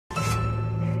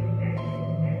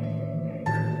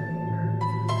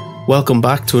Welcome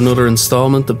back to another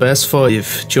installment of Best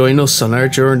 5. Join us on our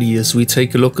journey as we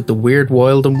take a look at the weird,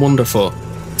 wild and wonderful.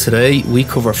 Today we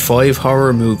cover 5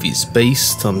 horror movies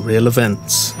based on real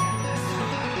events.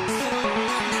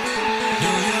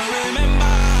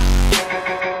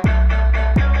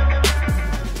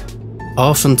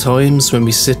 Oftentimes when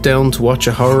we sit down to watch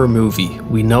a horror movie,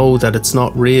 we know that it's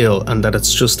not real and that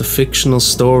it's just a fictional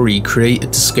story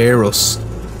created to scare us.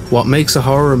 What makes a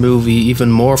horror movie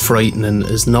even more frightening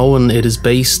is knowing it is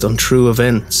based on true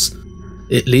events.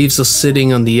 It leaves us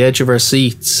sitting on the edge of our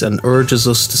seats and urges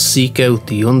us to seek out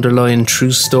the underlying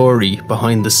true story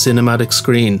behind the cinematic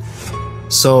screen.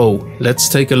 So, let's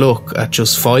take a look at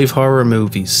just 5 horror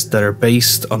movies that are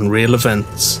based on real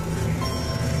events.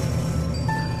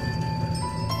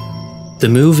 The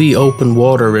movie Open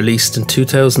Water, released in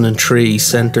 2003,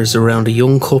 centres around a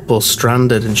young couple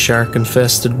stranded in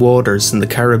shark-infested waters in the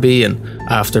Caribbean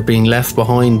after being left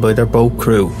behind by their boat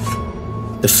crew.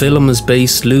 The film is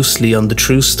based loosely on the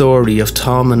true story of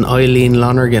Tom and Eileen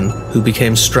Lonergan, who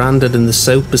became stranded in the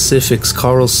South Pacific's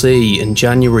Coral Sea in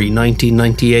January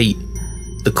 1998.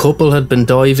 The couple had been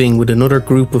diving with another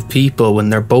group of people when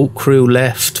their boat crew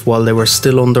left while they were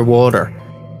still underwater.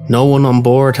 No one on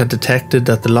board had detected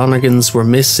that the Lonergans were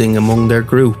missing among their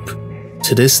group.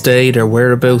 To this day, their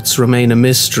whereabouts remain a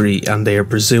mystery and they are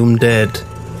presumed dead.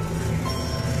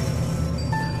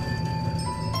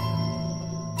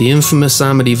 The infamous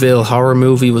Amityville horror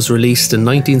movie was released in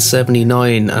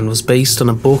 1979 and was based on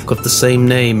a book of the same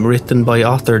name written by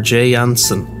author Jay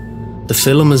Anson. The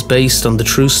film is based on the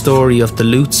true story of the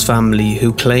Lutz family,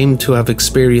 who claimed to have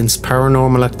experienced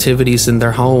paranormal activities in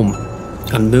their home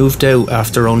and moved out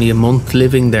after only a month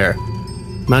living there.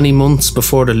 Many months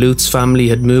before the Lutz family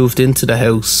had moved into the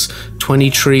house,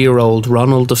 23-year-old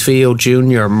Ronald DeFeo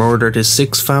Jr. murdered his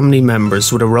 6 family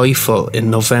members with a rifle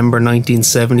in November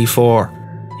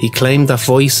 1974. He claimed that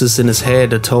voices in his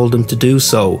head had told him to do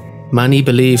so. Many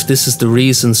believe this is the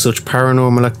reason such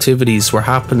paranormal activities were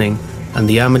happening, and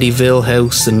the Amityville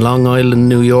house in Long Island,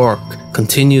 New York,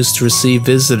 continues to receive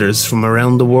visitors from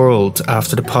around the world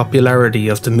after the popularity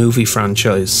of the movie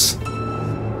franchise.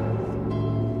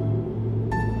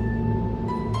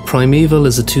 Primeval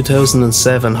is a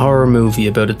 2007 horror movie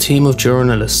about a team of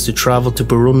journalists who travel to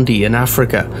Burundi in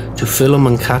Africa to film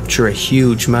and capture a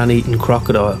huge man-eating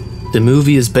crocodile. The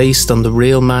movie is based on the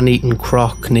real man-eating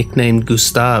croc nicknamed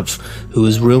Gustave, who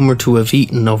is rumoured to have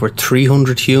eaten over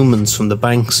 300 humans from the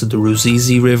banks of the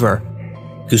Ruzizi River.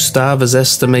 Gustave is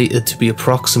estimated to be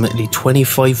approximately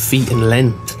 25 feet in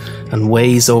length and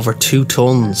weighs over 2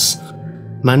 tons.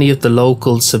 Many of the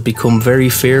locals have become very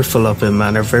fearful of him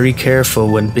and are very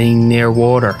careful when being near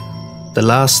water. The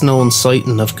last known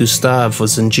sighting of Gustave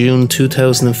was in June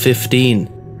 2015,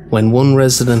 when one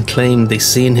resident claimed they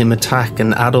seen him attack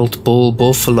an adult bull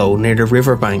buffalo near the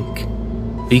riverbank.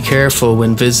 Be careful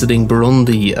when visiting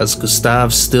Burundi, as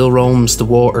Gustave still roams the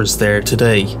waters there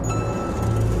today.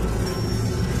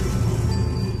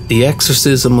 The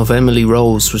Exorcism of Emily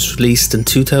Rose was released in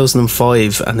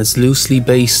 2005 and is loosely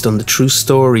based on the true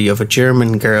story of a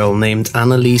German girl named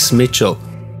Anneliese Mitchell.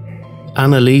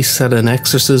 Anneliese had an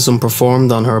exorcism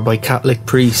performed on her by Catholic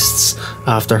priests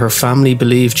after her family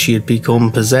believed she had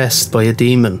become possessed by a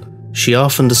demon. She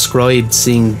often described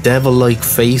seeing devil-like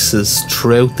faces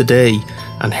throughout the day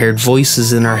and heard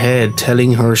voices in her head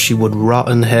telling her she would rot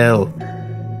in hell.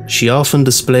 She often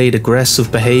displayed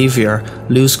aggressive behaviour,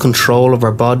 lose control of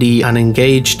her body and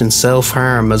engaged in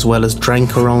self-harm, as well as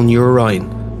drank her own urine.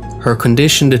 Her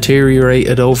condition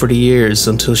deteriorated over the years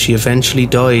until she eventually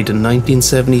died in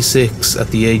 1976 at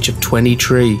the age of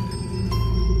 23.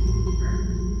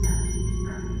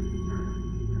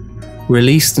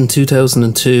 Released in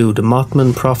 2002, The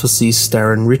Mothman Prophecies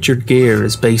starring Richard Gere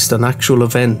is based on actual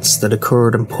events that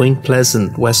occurred in Point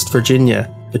Pleasant, West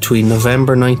Virginia, between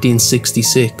November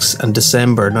 1966 and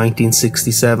December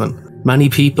 1967. Many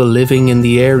people living in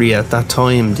the area at that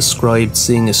time described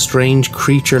seeing a strange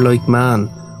creature-like man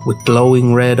with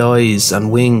glowing red eyes and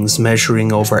wings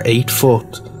measuring over 8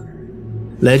 foot.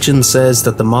 Legend says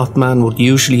that the Mothman would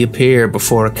usually appear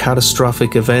before a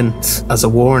catastrophic event as a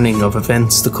warning of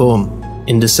events to come.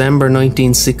 In December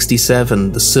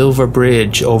 1967, the Silver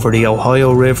Bridge over the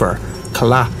Ohio River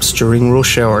collapsed during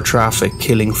rush hour traffic,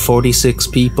 killing 46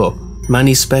 people.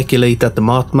 Many speculate that the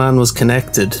Mothman was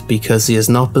connected because he has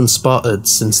not been spotted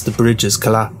since the bridge's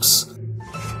collapse.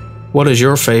 What is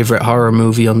your favourite horror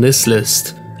movie on this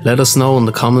list? Let us know in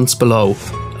the comments below.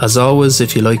 As always,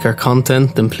 if you like our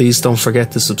content, then please don't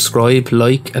forget to subscribe,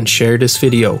 like and share this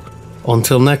video.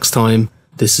 Until next time,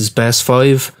 this is Best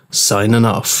 5 signing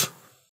off.